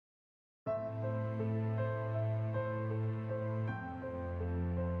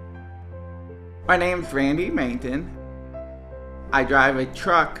My name's Randi. I drive a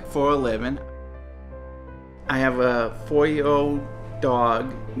truck for a living. I have a 4-year-old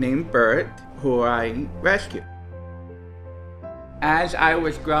dog named Bert, who I rescued. As I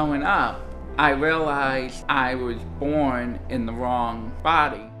was growing up, I realized I was born in the wrong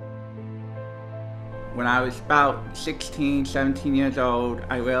body. When I was about 16, 17 years old,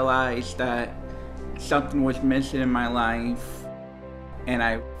 I realized that something was missing in my life, and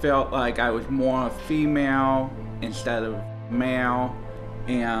I felt like I was more female instead of male,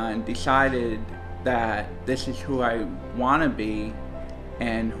 and decided that this is who I want to be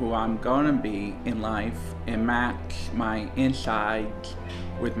and who I'm going to be in life, and match my insides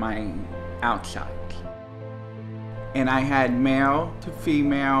with my outsides. And I had male to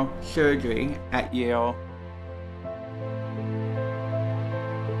female surgery at Yale.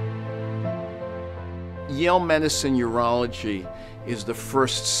 Yale Medicine Urology is the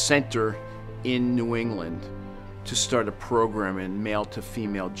first center in New England to start a program in male to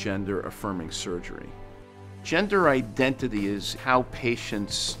female gender-affirming surgery. Gender identity is how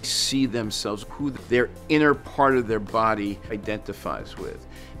patients see themselves, who their inner part of their body identifies with.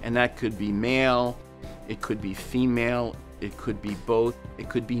 And that could be male, it could be female, it could be both, it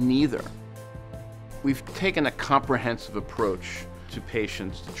could be neither. We've taken a comprehensive approach to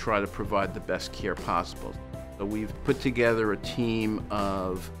patients to try to provide the best care possible. So we've put together a team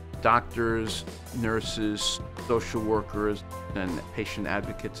of doctors, nurses, social workers, and patient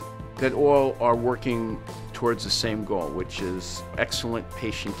advocates that all are working towards the same goal, which is excellent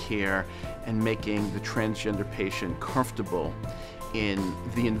patient care and making the transgender patient comfortable in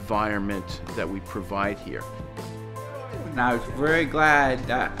the environment that we provide here. And I was very glad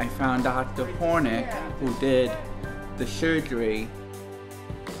that I found Dr. Hornick, who did the surgery.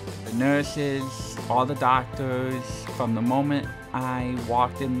 The nurses, all the doctors, from the moment I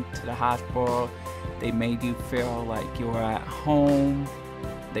walked into the hospital, they made you feel like you were at home.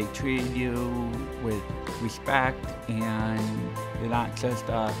 They treated you with respect, and you're not just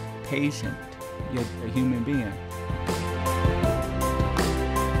a patient, you're a human being.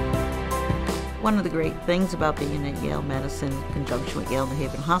 One of the great things about being at Yale Medicine in conjunction with Yale New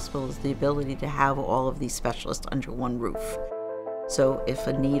Haven Hospital is the ability to have all of these specialists under one roof. So if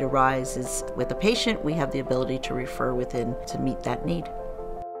a need arises with a patient, we have the ability to refer within to meet that need.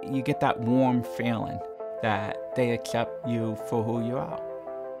 You get that warm feeling that they accept you for who you are.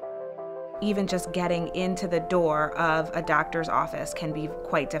 Even just getting into the door of a doctor's office can be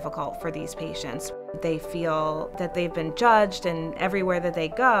quite difficult for these patients. They feel that they've been judged, and everywhere that they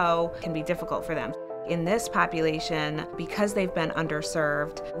go can be difficult for them. In this population, because they've been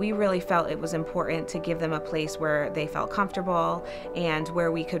underserved, we really felt it was important to give them a place where they felt comfortable and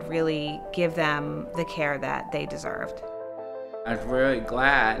where we could really give them the care that they deserved. I was very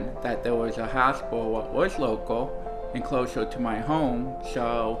glad that there was a hospital that was local and closer to my home,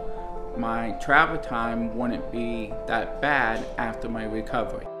 so my travel time wouldn't be that bad after my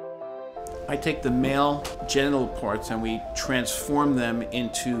recovery. I take the male genital parts and we transform them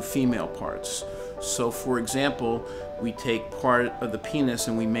into female parts. So for example, we take part of the penis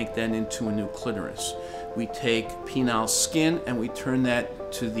and we make that into a new clitoris. We take penile skin and we turn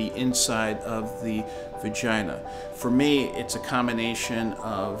that to the inside of the vagina. For me, it's a combination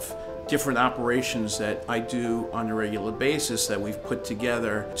of different operations that I do on a regular basis that we've put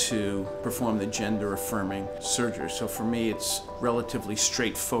together to perform the gender-affirming surgery. So for me, it's relatively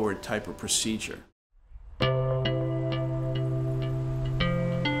straightforward type of procedure.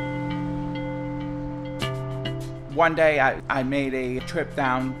 One day I made a trip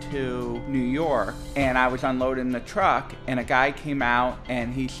down to New York, and I was unloading the truck, and a guy came out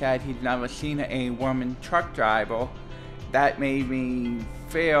and he said he'd never seen a woman truck driver. That made me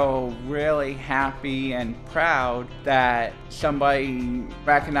feel really happy and proud that somebody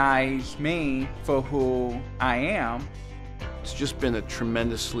recognized me for who I am. It's just been a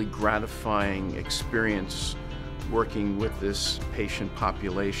tremendously gratifying experience working with this patient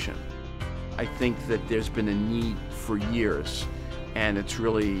population. I think that there's been a need for years, and it's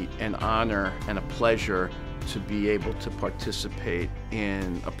really an honor and a pleasure to be able to participate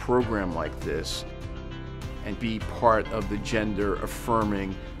in a program like this and be part of the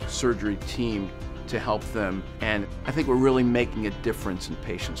gender-affirming surgery team to help them. And I think we're really making a difference in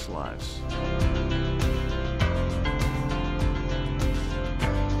patients' lives.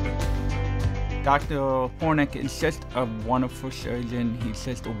 Dr. Hornick is just a wonderful surgeon. He's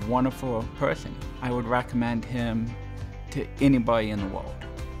just a wonderful person. I would recommend him to anybody in the world.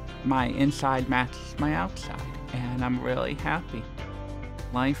 My inside matches my outside, and I'm really happy.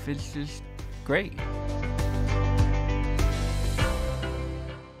 Life is just great.